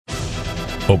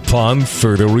upon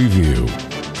further review.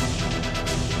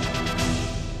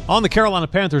 On the Carolina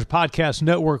Panthers Podcast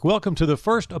Network, welcome to the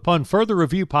first Upon Further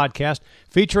Review podcast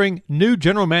featuring new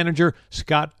general manager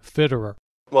Scott Fitterer.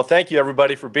 Well, thank you,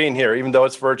 everybody, for being here, even though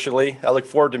it's virtually. I look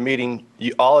forward to meeting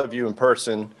all of you in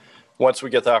person once we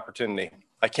get the opportunity.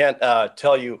 I can't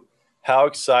tell you how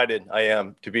excited I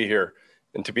am to be here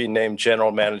and to be named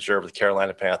general manager of the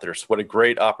Carolina Panthers. What a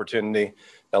great opportunity.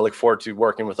 I look forward to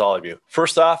working with all of you.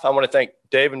 First off, I want to thank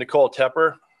Dave and Nicole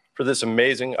Tepper for this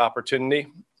amazing opportunity.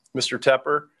 Mr.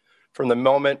 Tepper, from the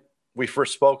moment we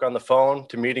first spoke on the phone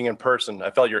to meeting in person, I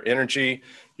felt your energy,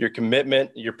 your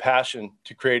commitment, your passion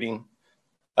to creating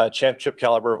a championship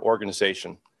caliber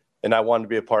organization. And I wanted to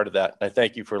be a part of that. And I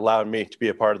thank you for allowing me to be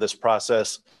a part of this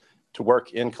process, to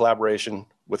work in collaboration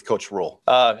with Coach Rule.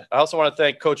 I also want to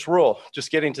thank Coach Rule.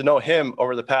 Just getting to know him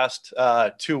over the past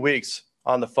 2 weeks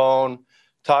on the phone,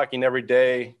 talking every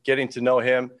day, getting to know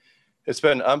him. It's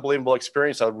been an unbelievable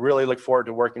experience. I really look forward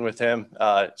to working with him.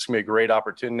 It's going to be a great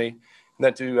opportunity. And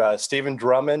then to Stephen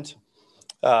Drummond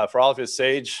for all of his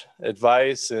sage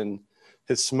advice and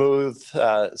his smooth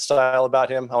style about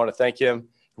him. I want to thank him. It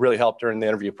really helped during the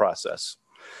interview process.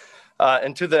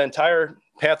 And to the entire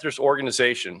Panthers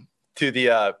organization, to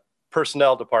the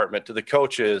personnel department, to the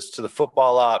coaches, to the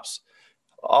football ops,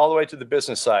 all the way to the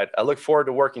business side. I look forward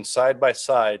to working side by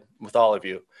side with all of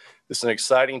you. This is an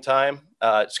exciting time.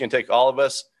 It's going to take all of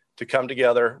us to come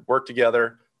together, work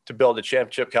together to build a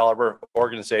championship caliber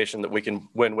organization that we can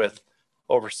win with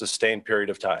over a sustained period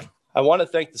of time. I want to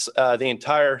thank the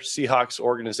entire Seahawks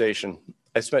organization.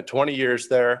 I spent 20 years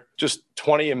there, just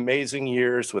 20 amazing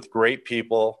years with great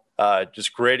people,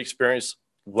 just great experience,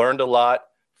 learned a lot,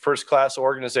 first-class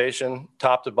organization,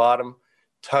 top to bottom,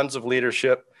 tons of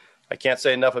leadership. I can't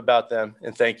say enough about them,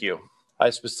 and thank you.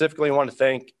 I specifically want to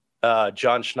thank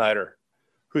John Schneider,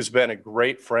 who's been a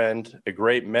great friend, a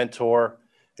great mentor,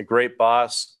 a great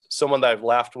boss, someone that I've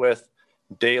laughed with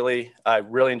daily. I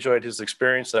really enjoyed his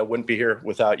experience, and I wouldn't be here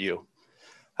without you.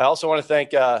 I also want to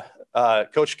thank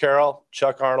Coach Carroll,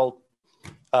 Chuck Arnold,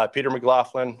 Peter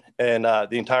McLaughlin, and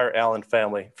the entire Allen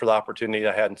family for the opportunity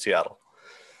I had in Seattle.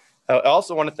 I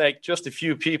also want to thank just a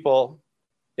few people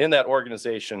in that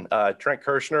organization. Trent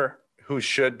Kirshner, who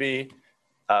should be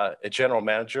a general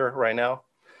manager right now.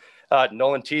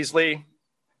 Nolan Teasley,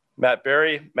 Matt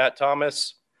Berry, Matt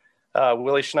Thomas,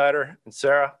 Willie Schneider, and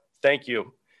Sarah, thank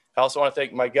you. I also want to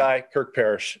thank my guy, Kirk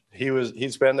Parrish.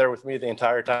 He's been there with me the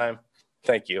entire time.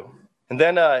 Thank you. And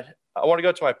then I want to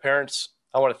go to my parents.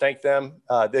 I want to thank them.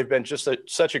 They've been just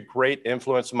such a great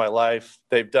influence in my life.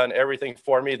 They've done everything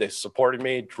for me. They've supported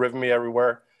me, driven me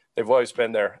everywhere. They've always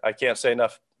been there. I can't say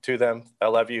enough to them. I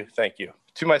love you. Thank you.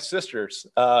 To my sisters,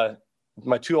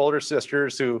 my two older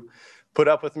sisters who put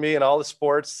up with me in all the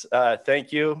sports,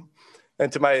 thank you.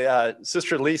 And to my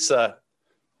sister Lisa,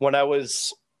 when I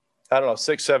was,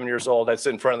 6, 7 years old, I'd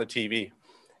sit in front of the TV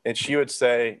and she would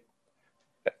say,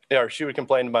 or she would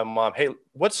complain to my mom, hey,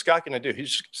 what's Scott going to do? He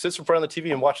just sits in front of the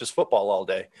TV and watches football all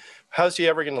day. How's he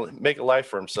ever going to make a life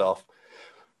for himself?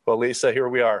 Well, Lisa, here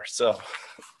we are. So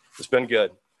it's been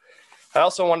good. I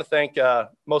also want to thank,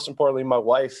 most importantly, my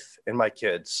wife and my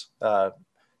kids.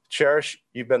 Cherish,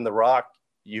 you've been the rock.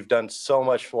 You've done so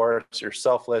much for us. You're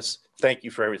selfless. Thank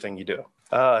you for everything you do.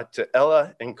 To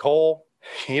Ella and Cole,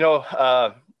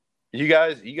 you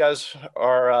guys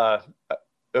are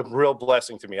a real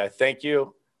blessing to me. I thank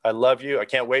you. I love you. I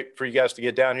can't wait for you guys to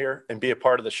get down here and be a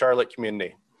part of the Charlotte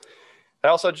community. I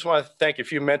also just want to thank a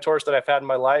few mentors that I've had in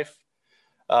my life.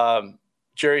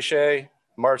 Jerry Shea,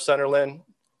 Marv Sunderland,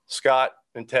 Scott,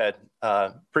 and Ted.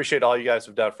 Appreciate all you guys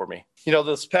have done for me.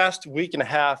 This past week and a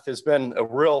half has been a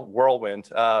real whirlwind.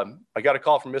 I got a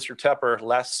call from Mr. Tepper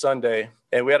last Sunday,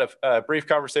 and we had a brief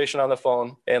conversation on the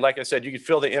phone. And like I said, you could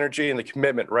feel the energy and the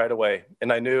commitment right away.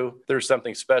 And I knew there was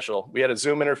something special. We had a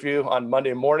Zoom interview on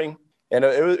Monday morning, and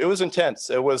it was intense.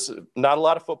 It was not a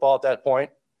lot of football at that point.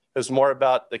 It was more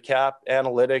about the cap,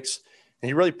 analytics. And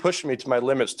he really pushed me to my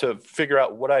limits to figure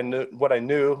out what I knew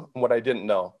and what I didn't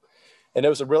know. And it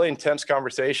was a really intense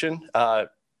conversation,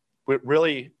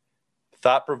 really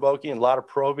thought-provoking, a lot of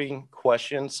probing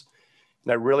questions,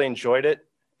 and I really enjoyed it.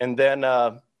 And then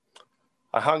I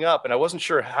hung up, and I wasn't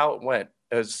sure how it went.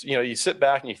 As you sit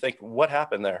back and you think, what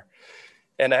happened there?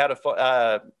 And I had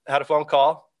a phone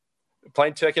call,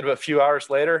 plane ticket a few hours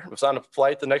later. I was on a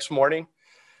flight the next morning.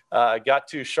 Got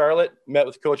to Charlotte, met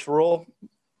with Coach Rule,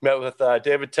 met with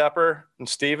David Tepper and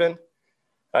Steven.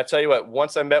 I tell you what,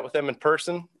 once I met with them in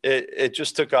person, it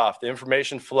just took off. The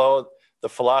information flow, the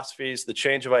philosophies, the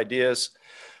change of ideas,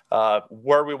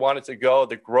 where we wanted to go,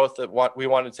 the growth that we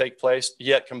wanted to take place,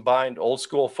 yet combined old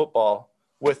school football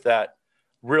with that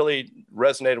really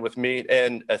resonated with me.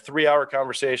 And a 3-hour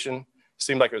conversation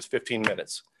seemed like it was 15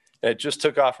 minutes. And it just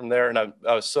took off from there. And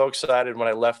I was so excited when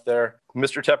I left there.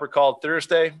 Mr. Tepper called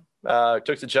Thursday,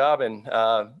 took the job, and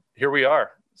here we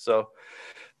are. So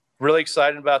really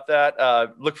excited about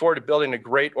that. Look forward to building a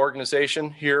great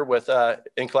organization here with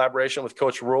in collaboration with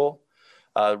Coach Rule.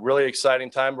 Really exciting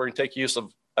time. We're going to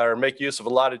make use of a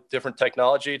lot of different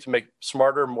technology to make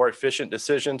smarter, more efficient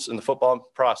decisions in the football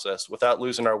process without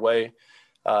losing our way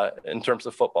in terms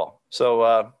of football.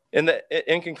 So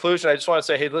in conclusion, I just want to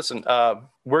say, hey, listen,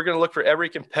 we're going to look for every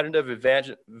competitive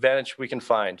advantage we can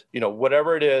find.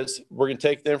 Whatever it is, we're going to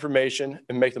take the information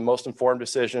and make the most informed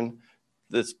decision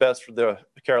that's best for the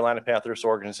Carolina Panthers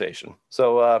organization.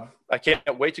 So I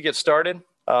can't wait to get started.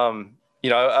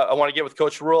 I want to get with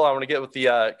Coach Rule. I want to get with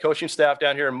the coaching staff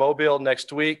down here in Mobile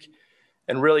next week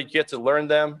and really get to learn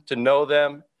them, to know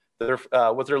them,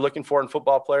 what they're looking for in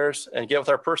football players, and get with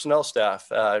our personnel staff.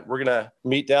 We're going to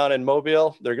meet down in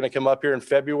Mobile. They're going to come up here in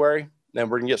February, and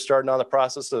we're going to get started on the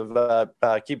process of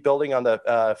keep building on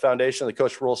the foundation that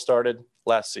Coach Rule started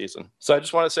last season. So I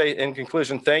just want to say in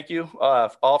conclusion, thank you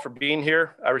all for being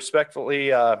here. I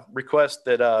respectfully request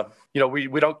that,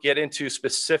 we don't get into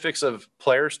specifics of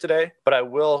players today, but I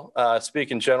will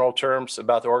speak in general terms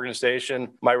about the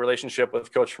organization, my relationship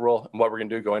with Coach Rule, and what we're going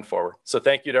to do going forward. So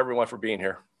thank you to everyone for being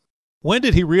here. When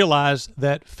did he realize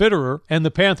that Fitterer and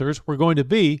the Panthers were going to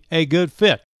be a good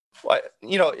fit? Well,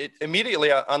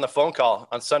 immediately on the phone call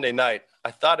on Sunday night,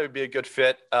 I thought it would be a good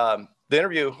fit. The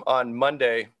interview on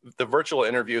Monday, the virtual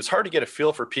interview, it's hard to get a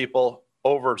feel for people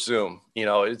over Zoom.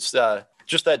 It's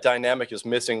just that dynamic is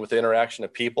missing with the interaction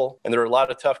of people. And there are a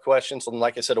lot of tough questions. And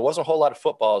like I said, it wasn't a whole lot of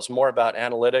football. It's more about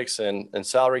analytics and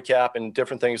salary cap and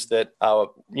different things that, are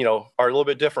a little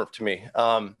bit different to me.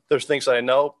 There's things that I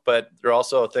know, but there are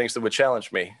also things that would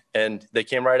challenge me. And they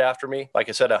came right after me. Like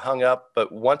I said, I hung up.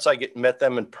 But once I met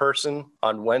them in person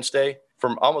on Wednesday,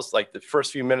 from almost like the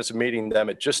first few minutes of meeting them,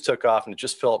 it just took off and it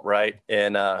just felt right.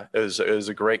 And it was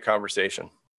a great conversation.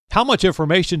 How much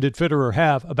information did Fitterer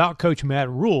have about Coach Matt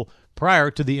Rule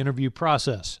prior to the interview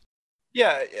process?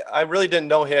 Yeah, I really didn't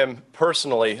know him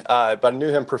personally, but I knew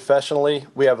him professionally.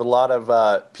 We have a lot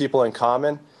of people in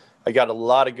common. I got a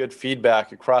lot of good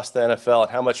feedback across the NFL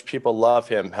and how much people love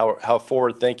him, how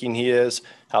forward-thinking he is,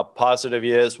 how positive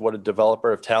he is, what a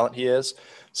developer of talent he is.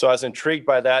 So I was intrigued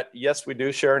by that. Yes, we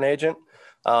do share an agent,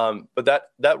 but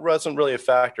that wasn't really a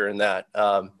factor in that.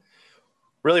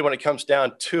 Really, when it comes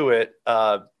down to it,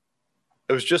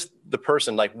 it was just the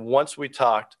person. Like once we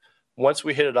talked, once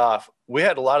we hit it off, we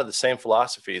had a lot of the same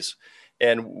philosophies,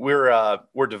 and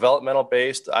we're developmental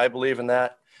based. I believe in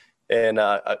that, and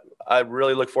I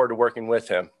really look forward to working with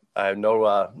him. I have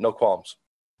no qualms.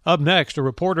 Up next, a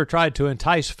reporter tried to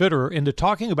entice Fitterer into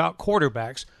talking about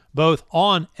quarterbacks, both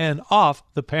on and off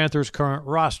the Panthers' current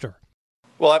roster.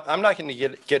 Well, I'm not going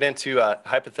to get into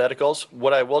hypotheticals.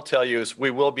 What I will tell you is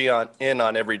we will be in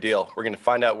on every deal. We're going to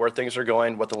find out where things are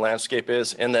going, what the landscape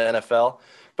is in the NFL.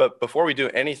 But before we do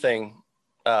anything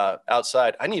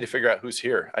outside, I need to figure out who's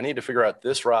here. I need to figure out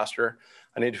this roster.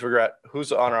 I need to figure out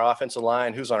who's on our offensive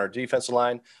line, who's on our defensive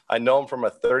line. I know them from a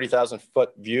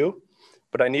 30,000-foot view,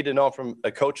 but I need to know them from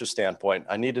a coach's standpoint.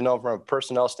 I need to know them from a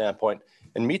personnel standpoint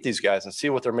and meet these guys and see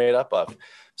what they're made up of.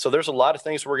 So there's a lot of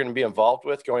things we're going to be involved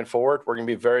with going forward. We're going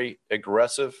to be very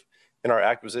aggressive in our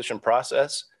acquisition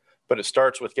process, but it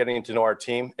starts with getting to know our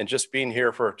team, and just being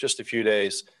here for just a few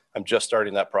days, I'm just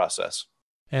starting that process.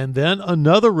 And then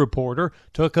another reporter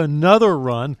took another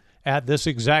run at this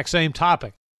exact same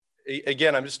topic.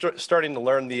 Again, I'm just starting to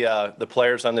learn the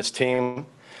players on this team.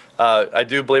 I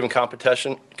do believe in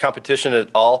competition at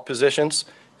all positions,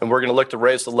 and we're going to look to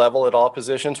raise the level at all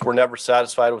positions. We're never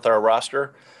satisfied with our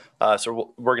roster.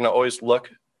 So we're going to always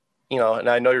look, and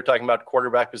I know you're talking about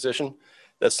quarterback position.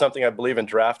 That's something I believe in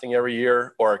drafting every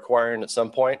year or acquiring at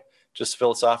some point, just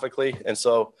philosophically. And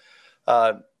so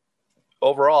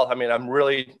overall, I'm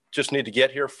really just need to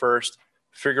get here first,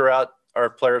 figure out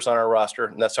our players on our roster,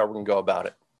 and that's how we're going to go about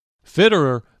it.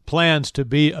 Fitterer plans to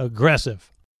be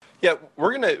aggressive. Yeah,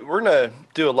 we're gonna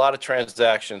do a lot of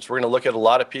transactions. We're gonna look at a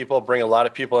lot of people, bring a lot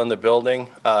of people in the building,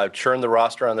 churn the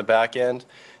roster on the back end,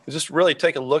 and just really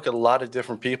take a look at a lot of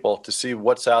different people to see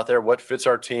what's out there, what fits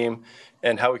our team,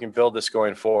 and how we can build this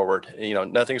going forward.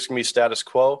 Nothing's gonna be status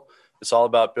quo. It's all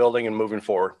about building and moving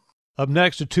forward. Up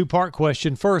next, a two-part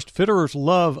question. First, Fitterer's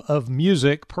love of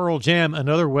music, Pearl Jam, and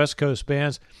other West Coast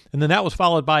bands, and then that was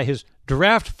followed by his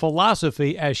draft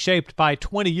philosophy as shaped by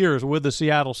 20 years with the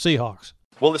Seattle Seahawks.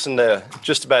 We'll listen to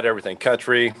just about everything,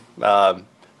 country,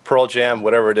 Pearl Jam,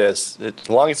 whatever it is. As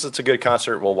long as it's a good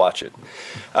concert, we'll watch it.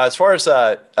 As far as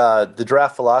the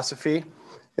draft philosophy,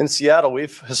 In Seattle,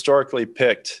 we've historically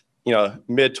picked,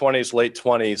 mid-20s, late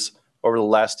 20s over the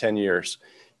last 10 years.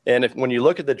 And when you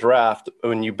look at the draft,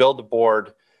 when you build the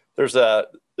board, there's a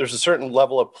certain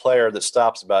level of player that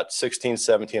stops about 16,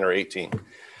 17, or 18.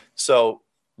 So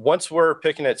once we're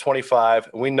picking at 25,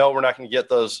 we know we're not going to get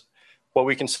those, what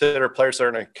we consider players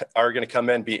that are going to come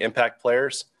in, be impact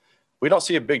players. We don't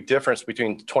see a big difference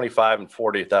between 25 and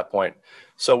 40 at that point.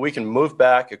 So we can move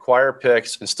back, acquire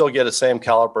picks, and still get the same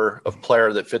caliber of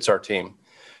player that fits our team.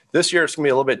 This year, it's going to be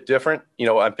a little bit different.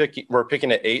 We're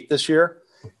picking at 8 this year.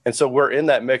 And so we're in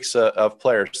that mix of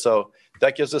players. So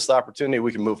that gives us the opportunity.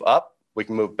 We can move up, we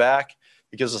can move back.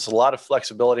 It gives us a lot of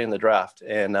flexibility in the draft.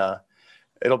 And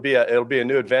it'll be a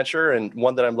new adventure and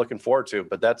one that I'm looking forward to.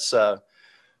 But that's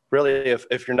really,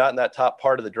 if you're not in that top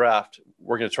part of the draft,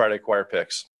 we're going to try to acquire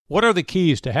picks. What are the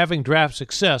keys to having draft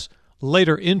success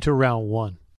later into round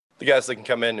one? The guys that can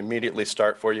come in and immediately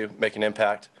start for you, make an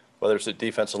impact, whether it's a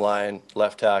defensive line,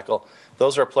 left tackle.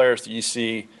 Those are players that you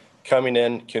see coming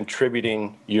in,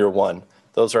 contributing year one.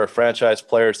 Those are franchise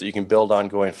players that you can build on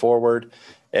going forward.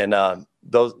 And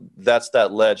that's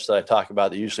that ledge that I talk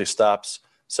about that usually stops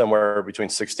somewhere between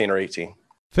 16 or 18.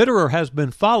 Fitterer has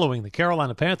been following the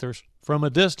Carolina Panthers from a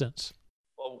distance.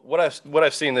 Well, what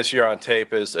I've seen this year on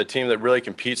tape is a team that really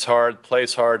competes hard,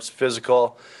 plays hard, is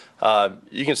physical.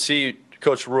 You can see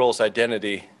Coach Rule's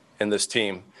identity in this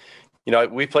team.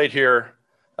 We played here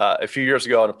a few years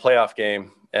ago in a playoff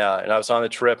game, and I was on the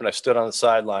trip and I stood on the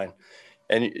sideline,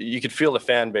 and you could feel the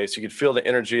fan base. You could feel the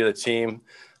energy of the team.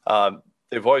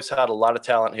 They've always had a lot of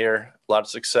talent here, a lot of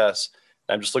success.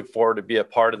 I'm just looking forward to be a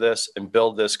part of this and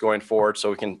build this going forward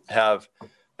so we can have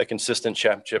a consistent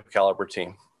championship caliber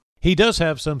team. He does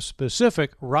have some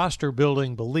specific roster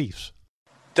building beliefs.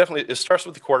 Definitely, it starts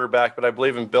with the quarterback, but I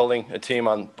believe in building a team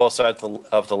on both sides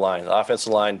of the line, the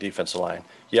offensive line, defensive line.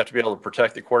 You have to be able to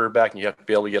protect the quarterback, and you have to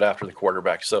be able to get after the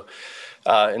quarterback. So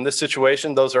in this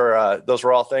situation, those are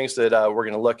all things that we're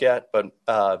going to look at. But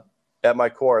at my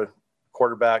core,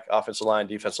 quarterback, offensive line,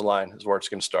 defensive line is where it's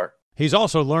going to start. He's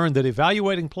also learned that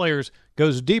evaluating players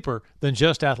goes deeper than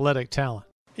just athletic talent.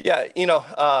 Yeah,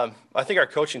 I think our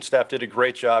coaching staff did a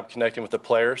great job connecting with the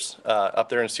players up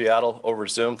there in Seattle over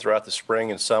Zoom throughout the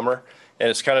spring and summer, and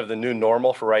it's kind of the new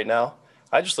normal for right now.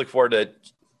 I just look forward to,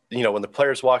 when the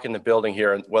players walk in the building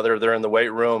here, and whether they're in the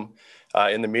weight room,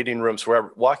 in the meeting rooms,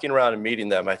 wherever, walking around and meeting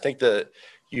them. I think that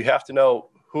you have to know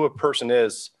who a person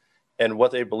is and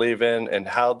what they believe in and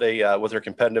how they, what their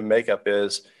competitive makeup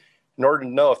is, in order to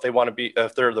know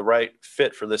if they're the right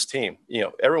fit for this team.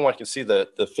 Everyone can see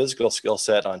the physical skill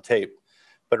set on tape,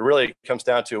 but it really comes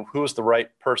down to who is the right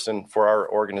person for our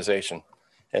organization.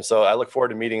 And so I look forward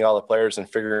to meeting all the players and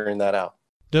figuring that out.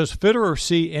 Does Fitterer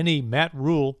see any Matt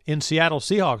Rule in Seattle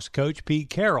Seahawks coach Pete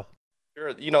Carroll?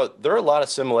 Sure. There are a lot of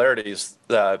similarities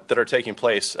that are taking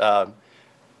place.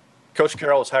 Coach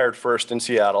Carroll was hired first in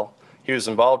Seattle. He was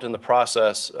involved in the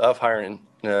process of hiring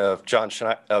of John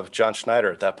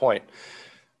Schneider at that point.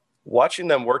 Watching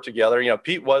them work together,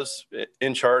 Pete was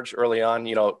in charge early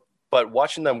on, but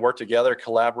watching them work together,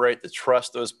 collaborate, the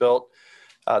trust that was built,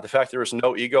 the fact there was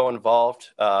no ego involved,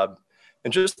 and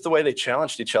just the way they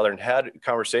challenged each other and had a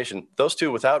conversation. Those two,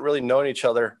 without really knowing each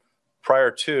other prior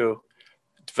to,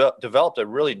 developed a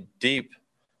really deep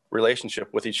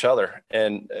relationship with each other.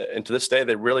 And to this day,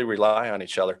 they really rely on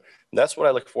each other. And that's what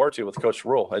I look forward to with Coach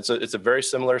Rule. It's a very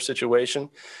similar situation.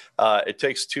 It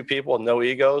takes two people with no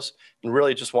egos and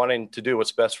really just wanting to do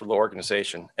what's best for the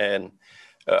organization. And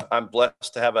I'm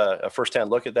blessed to have a firsthand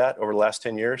look at that over the last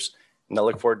 10 years. And I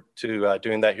look forward to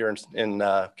doing that here in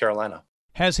Carolina.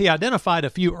 Has he identified a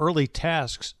few early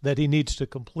tasks that he needs to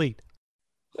complete?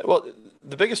 Well,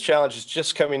 the biggest challenge is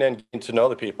just coming in, getting to know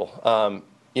the people.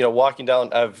 Walking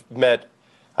down, I've met,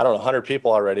 100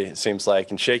 people already, it seems like,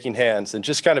 and shaking hands and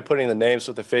just kind of putting the names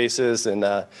with the faces. And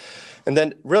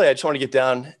then really, I just want to get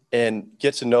down and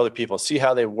get to know the people, see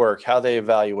how they work, how they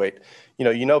evaluate.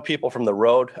 People from the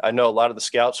road. I know a lot of the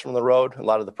scouts from the road, a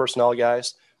lot of the personnel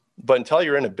guys. But until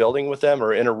you're in a building with them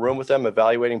or in a room with them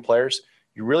evaluating players,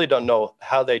 you really don't know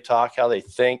how they talk, how they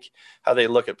think, how they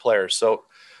look at players. So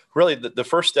really, the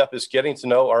first step is getting to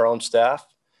know our own staff.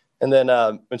 And then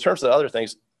in terms of the other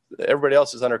things, everybody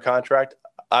else is under contract.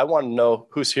 I want to know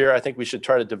who's here. I think we should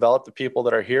try to develop the people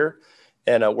that are here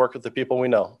and work with the people we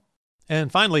know. And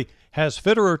finally, has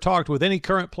Fitterer talked with any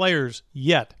current players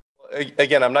yet?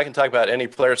 Again, I'm not going to talk about any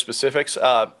player specifics.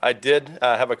 I did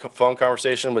have a phone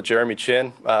conversation with Jeremy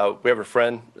Chin. We have a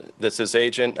friend that's his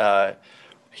agent.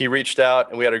 He reached out,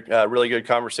 and we had a really good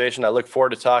conversation. I look forward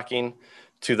to talking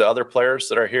to the other players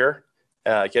that are here.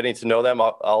 Getting to know them.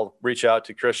 I'll reach out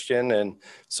to Christian and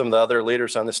some of the other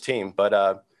leaders on this team.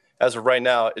 But as of right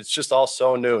now, it's just all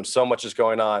so new and so much is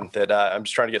going on that I'm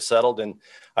just trying to get settled. And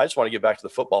I just want to get back to the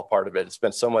football part of it. It's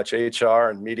been so much HR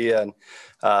and media, and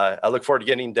I look forward to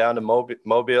getting down to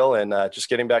Mobile and just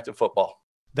getting back to football.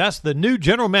 That's the new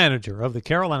general manager of the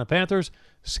Carolina Panthers,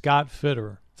 Scott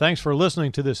Fitterer. Thanks for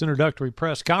listening to this introductory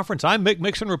press conference. I'm Mick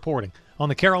Mixon reporting on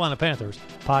the Carolina Panthers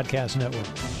Podcast Network.